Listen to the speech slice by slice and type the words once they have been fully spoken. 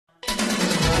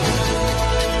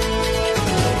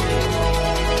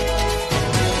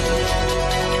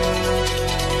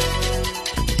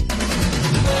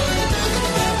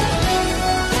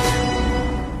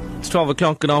12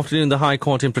 o'clock. Good afternoon. The High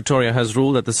Court in Pretoria has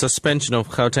ruled that the suspension of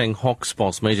Gauteng Hawks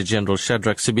boss Major-General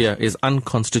Shadrack Sibiya is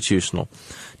unconstitutional.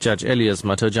 Judge Elias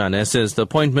Matojane says the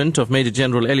appointment of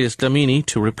Major-General Elias Dlamini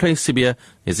to replace Sibiya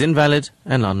is invalid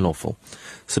and unlawful.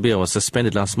 Sibiya was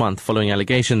suspended last month following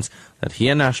allegations that he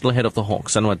and national head of the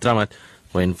Hawks, Anwar Dramat,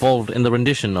 were involved in the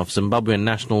rendition of Zimbabwean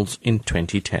nationals in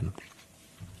 2010.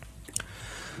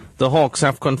 The Hawks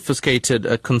have confiscated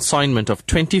a consignment of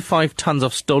 25 tons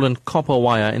of stolen copper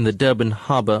wire in the Durban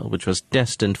harbour, which was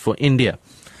destined for India.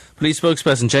 Police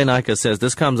spokesperson Jay Naika says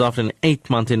this comes after an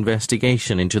 8-month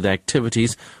investigation into the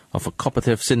activities of a copper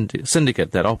theft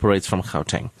syndicate that operates from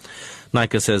Gauteng.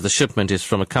 Naika says the shipment is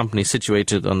from a company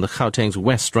situated on the Gauteng's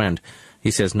West Rand. He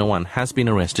says no one has been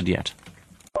arrested yet.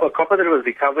 The copper that was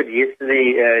recovered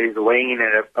yesterday is weighing in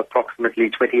at approximately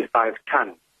 25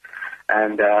 tons.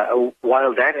 And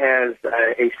while that has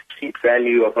a street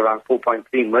value of around 4.3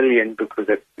 million because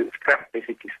it's scrap,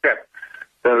 basically scrap,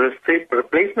 the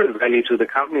replacement value to the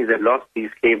companies that lost these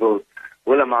cables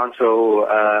will amount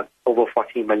to over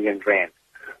 40 million rand.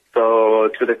 So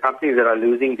to the companies that are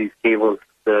losing these cables,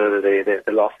 the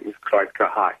loss is quite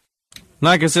high.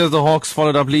 Naika says the Hawks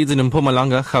followed up leads in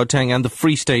Mpumalanga, Gauteng and the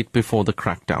Free State before the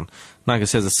crackdown. Naika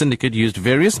says the syndicate used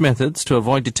various methods to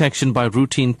avoid detection by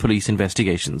routine police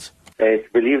investigations. It's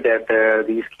believed that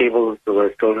these cables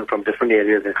were stolen from different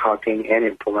areas in Gauteng and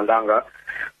in Mpumalanga.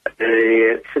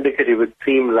 The syndicate, it would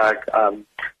seem like,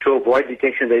 to avoid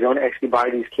detection, they don't actually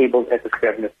buy these cables at the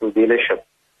scrap metal dealership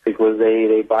because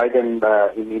they buy them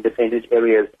in independent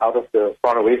areas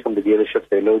far away from the dealerships.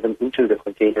 They load them into the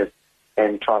containers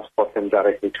and transport them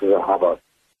directly to the harbour.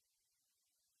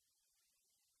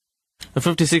 A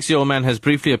 56-year-old man has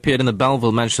briefly appeared in the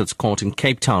Bellville Magistrates Court in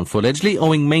Cape Town for allegedly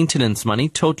owing maintenance money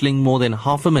totaling more than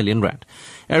R500,000.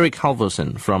 Eric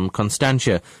Halverson from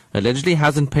Constantia allegedly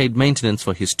hasn't paid maintenance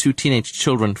for his 2 teenage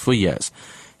children for years.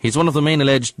 He's one of the main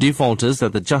alleged defaulters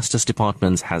that the Justice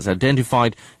Department has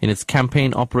identified in its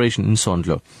campaign operation in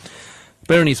Sondlo.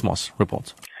 Berenice Moss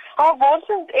reports.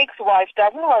 Halverson's ex-wife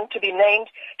doesn't want to be named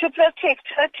to protect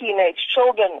her teenage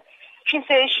children. She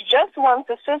says she just wants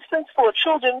assistance for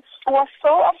children who are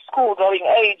so of school-going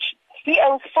age. He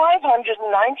owes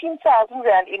 519,000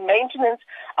 rand in maintenance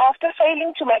after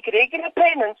failing to make regular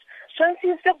payments since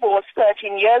his divorce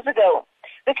 13 years ago.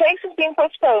 The case has been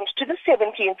postponed to the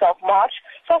 17th of March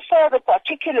for further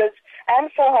particulars and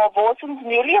for Halverson's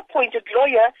newly appointed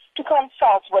lawyer to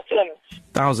consult with him.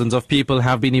 Thousands of people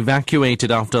have been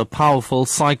evacuated after a powerful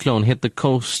cyclone hit the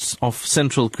coasts of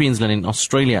central Queensland in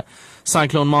Australia.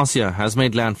 Cyclone Marcia has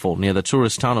made landfall near the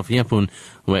tourist town of Yeppoon,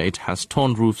 where it has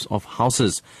torn roofs of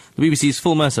houses. The BBC's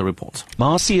Phil Mercer reports.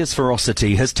 Marcia's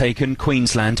ferocity has taken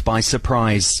Queensland by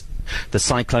surprise. The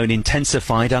cyclone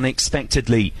intensified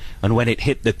unexpectedly, and when it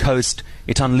hit the coast,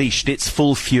 it unleashed its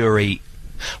full fury.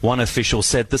 One official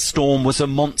said the storm was a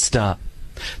monster.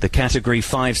 The Category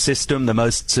 5 system, the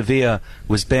most severe,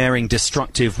 was bearing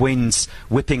destructive winds,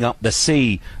 whipping up the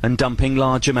sea and dumping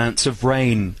large amounts of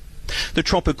rain. The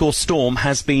tropical storm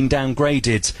has been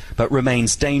downgraded, but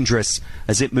remains dangerous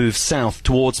as it moves south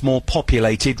towards more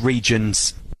populated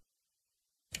regions.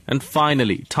 And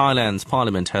finally, Thailand's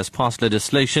parliament has passed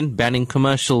legislation banning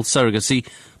commercial surrogacy,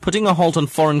 putting a halt on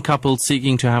foreign couples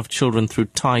seeking to have children through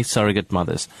Thai surrogate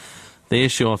mothers. The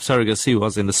issue of surrogacy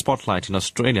was in the spotlight in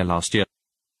Australia last year.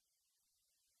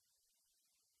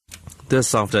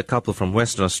 This after a couple from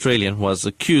Western Australia was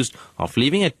accused of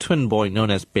leaving a twin boy known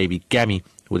as Baby Gammy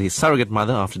with his surrogate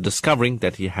mother after discovering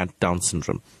that he had Down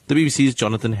syndrome. The BBC's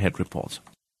Jonathan Head reports.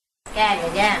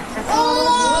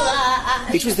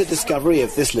 It was the discovery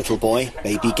of this little boy,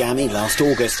 Baby Gammy, last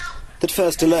August, that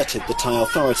first alerted the Thai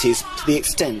authorities to the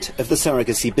extent of the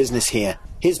surrogacy business here.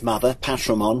 His mother,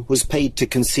 Patramon, was paid to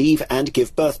conceive and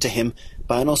give birth to him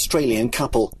by an Australian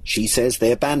couple. She says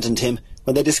they abandoned him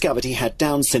when they discovered he had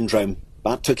Down syndrome,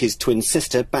 but took his twin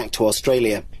sister back to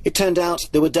Australia. It turned out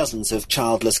there were dozens of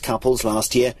childless couples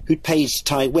last year who'd paid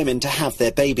Thai women to have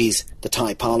their babies. The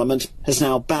Thai parliament has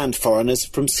now banned foreigners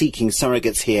from seeking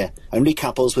surrogates here. Only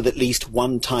couples with at least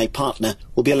one Thai partner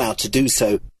will be allowed to do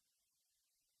so.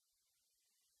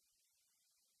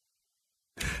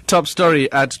 Top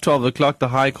story at 12 o'clock. The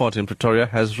High Court in Pretoria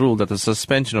has ruled that the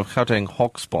suspension of Gauteng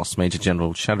Hawks boss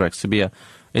Major-General Shadrack Sibiya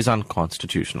is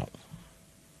unconstitutional.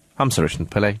 I'm Sarishan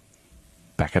Pillay.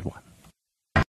 Back at 1.